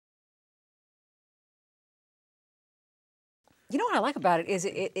You know what I like about it is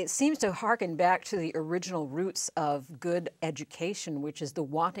it seems to harken back to the original roots of good education, which is the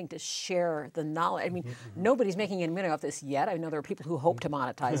wanting to share the knowledge. I mean, nobody's making any money off this yet. I know there are people who hope to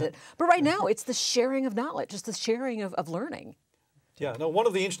monetize it. But right now, it's the sharing of knowledge. It's the sharing of learning. Yeah, no, one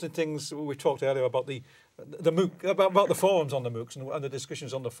of the interesting things we talked earlier about the MOOC, about the forums on the MOOCs and the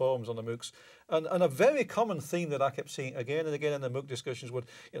discussions on the forums on the MOOCs, and a very common theme that I kept seeing again and again in the MOOC discussions would,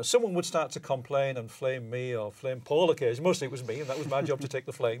 someone would start to complain and flame me or flame Paul occasionally. Mostly it was me, and that was my job to take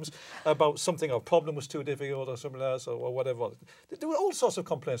the flames about something, or problem was too difficult or something else or whatever. There were all sorts of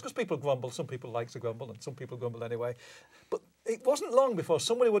complaints because people grumble. Some people like to grumble, and some people grumble anyway. But it wasn't long before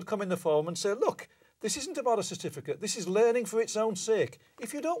somebody would come in the forum and say, look, this isn't about a certificate. This is learning for its own sake.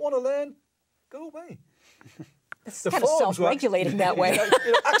 If you don't want to learn, go away. It's kind of self-regulating that way.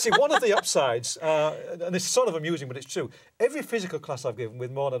 Actually, one of the upsides, and it's sort of amusing, but it's true, every physical class I've given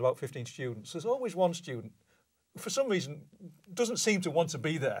with more than about 15 students, there's always one student for some reason doesn't seem to want to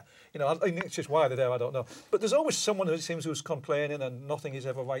be there. It's just why they're there, I don't know. But there's always someone who seems who's complaining and nothing is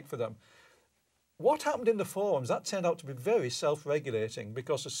ever right for them. What happened in the forums, that turned out to be very self-regulating,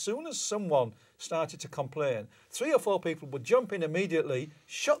 because as soon as someone started to complain, 3 or 4 people would jump in immediately,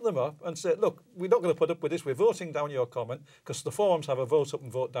 shut them up and say, look, we're not going to put up with this, we're voting down your comment, because the forums have a vote up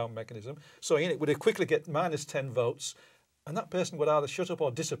and vote down mechanism. So it would quickly get minus 10 votes, and that person would either shut up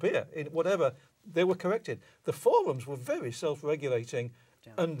or disappear, in whatever, they were corrected. The forums were very self-regulating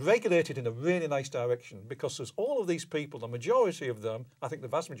and regulated in a really nice direction, because there's all of these people, the majority of them, I think the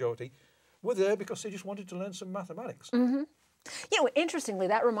vast majority, were there because they just wanted to learn some mathematics. Interestingly,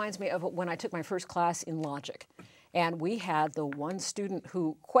 that reminds me of when I took my first class in logic. And we had the one student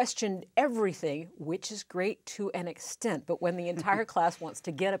who questioned everything, which is great to an extent. But when the entire class wants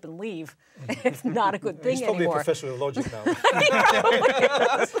to get up and leave, it's not a good thing anymore. He's probably a professor of logic now.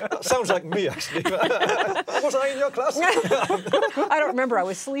 That sounds like me, actually. Was I in your class? I don't remember. I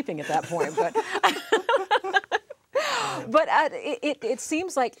was sleeping at that point. But it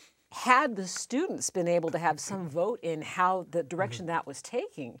seems like, had the students been able to have some vote in how the direction that was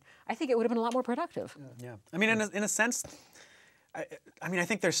taking, I think it would have been a lot more productive. Yeah. I mean, in a sense, I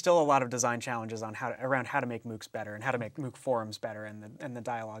think there's still a lot of design challenges on around how to make MOOCs better and how to make MOOC forums better and the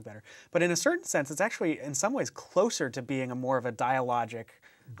dialogue better. But in a certain sense, it's actually in some ways closer to being more of a dialogic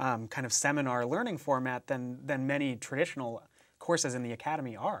kind of seminar learning format than many traditional courses in the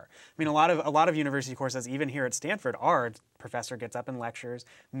academy are. I mean, a lot of university courses, even here at Stanford, are professor gets up and lectures.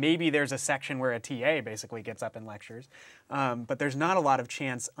 Maybe there's a section where a TA basically gets up and lectures, but there's not a lot of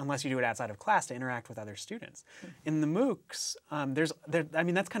chance, unless you do it outside of class, to interact with other students. In the MOOCs,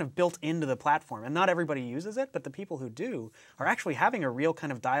 that's kind of built into the platform, and not everybody uses it, but the people who do are actually having a real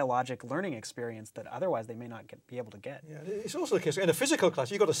kind of dialogic learning experience that otherwise they may not be able to get. Yeah, it's also the case in a physical class.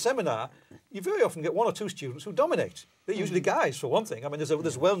 You've got a seminar. You very often get 1 or 2 students who dominate. They're usually guys, for one thing. I mean,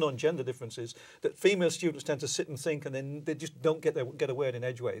 there's well-known gender differences that female students tend to sit and think, and then they just don't get a word in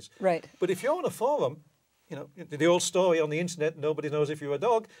edgeways. Right. But if you're on a forum, the old story on the internet, nobody knows if you're a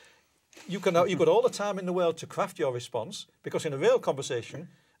dog. You've got all the time in the world to craft your response, because in a real conversation,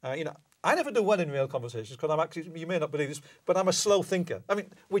 I never do well in real conversations because I'm actually, you may not believe this, but I'm a slow thinker. I mean,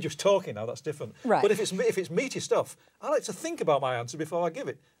 we're just talking now, that's different. Right. But if it's meaty stuff, I like to think about my answer before I give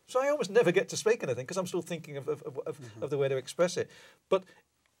it. So I almost never get to speak anything because I'm still thinking of the way to express it. But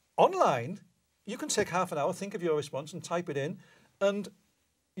online, you can take half an hour, think of your response and type it in, and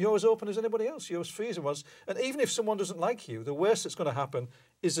you're as open as anybody else. You're as free as it was. And even if someone doesn't like you, the worst that's going to happen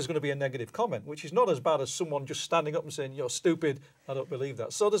is there's going to be a negative comment, which is not as bad as someone just standing up and saying, you're stupid, I don't believe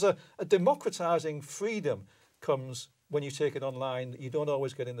that. So there's a democratizing freedom comes when you take it online that you don't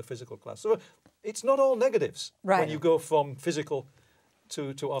always get in the physical class. So it's not all negatives when you go from physical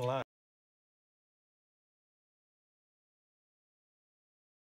to online.